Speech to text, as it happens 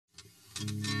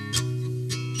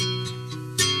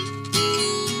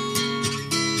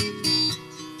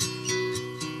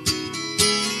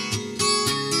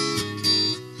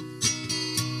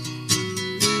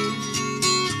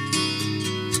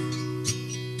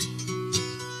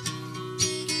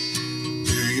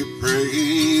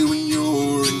Pray when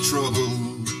you're in trouble.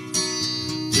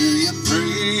 Do you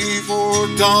pray for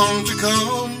dawn to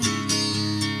come?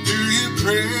 Do you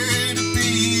pray to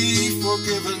be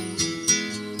forgiven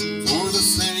for the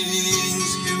things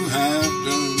you have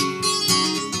done?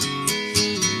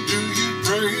 Do you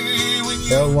pray when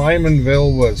you...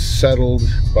 Lymanville was settled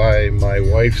by my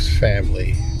wife's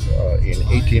family in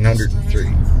 1803.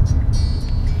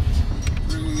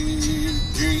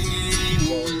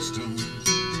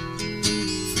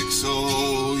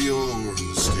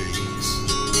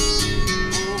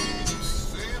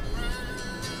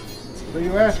 So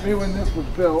you asked me when this was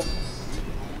built.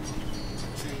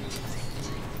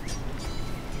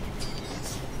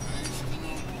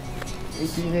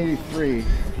 (1883).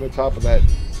 The top of that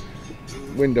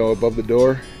window above the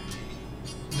door.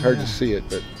 It's hard to see it,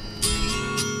 but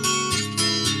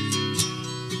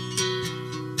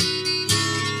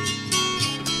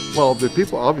well, the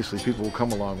people, obviously people will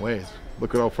come a long ways.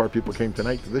 Look at how far people came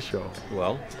tonight to this show.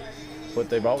 Well, but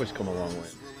they've always come a long way.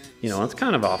 You know, it's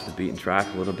kind of off the beaten track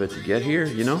a little bit to get here,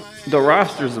 you know? The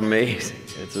roster's amazing.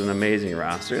 It's an amazing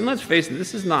roster. And let's face it,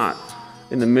 this is not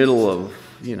in the middle of,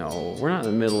 you know, we're not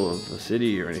in the middle of the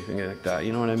city or anything like that,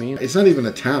 you know what I mean? It's not even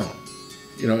a town.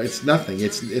 You know, it's nothing.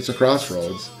 It's a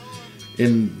crossroads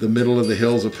in the middle of the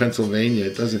hills of Pennsylvania.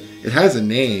 It has a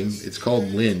name. It's called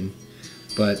Lynn,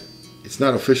 but it's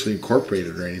not officially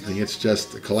incorporated or anything. It's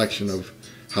just a collection of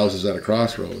houses at a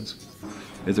crossroads.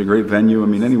 It's a great venue. I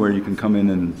mean, anywhere you can come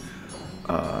in and,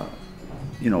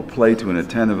 you know, play to an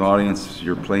attentive audience.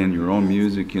 You're playing your own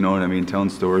music, you know what I mean? Telling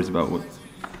stories about what,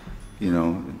 you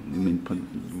know, I mean,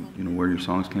 you know, where your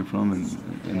songs came from, and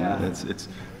yeah.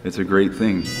 It's a great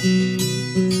thing.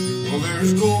 Well,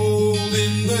 there's gold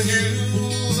in the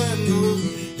hills and the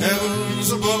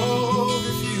heavens above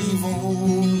if you've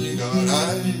only got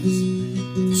eyes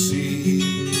to see.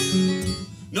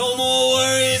 No more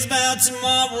worries about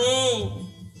tomorrow.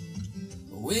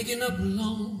 Waking up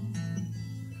alone,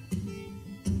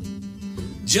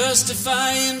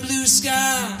 justifying blue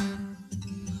sky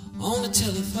on the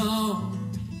telephone.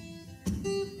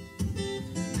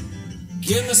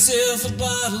 Get myself a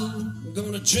bottle, I'm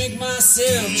gonna drink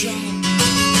myself drunk.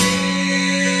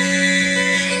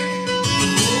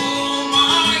 Oh,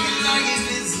 my, like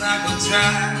it's like a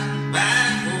drive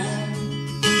back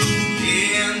home.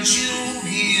 Can't you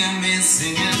hear me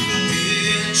singing?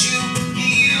 Can't you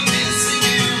hear me singing?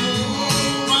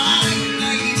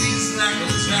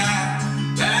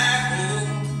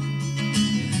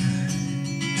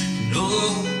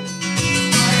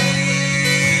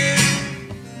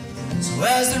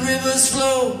 As the rivers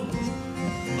flow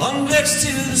on next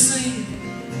to the sea,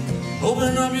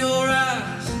 open up your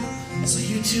eyes so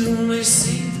you too may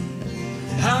see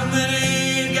how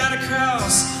many gotta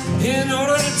cross in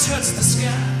order to touch the sky.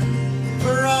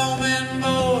 For all men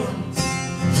born,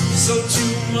 so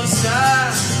too must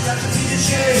I. Got to be the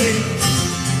shade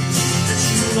that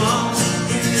you want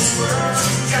in this world.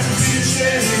 Got to be the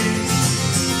shade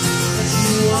that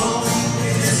you want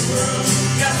in this world.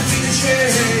 Got to be the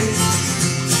shade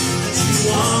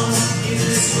want in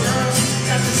this world.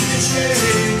 Got to be the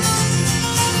shade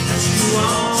that you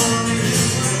want in this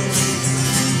world.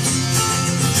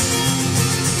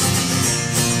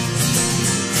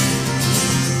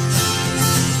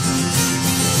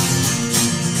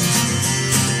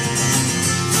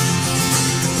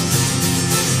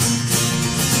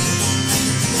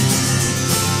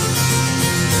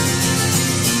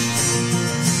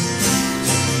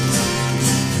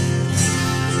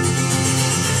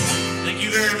 Thank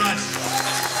you very much.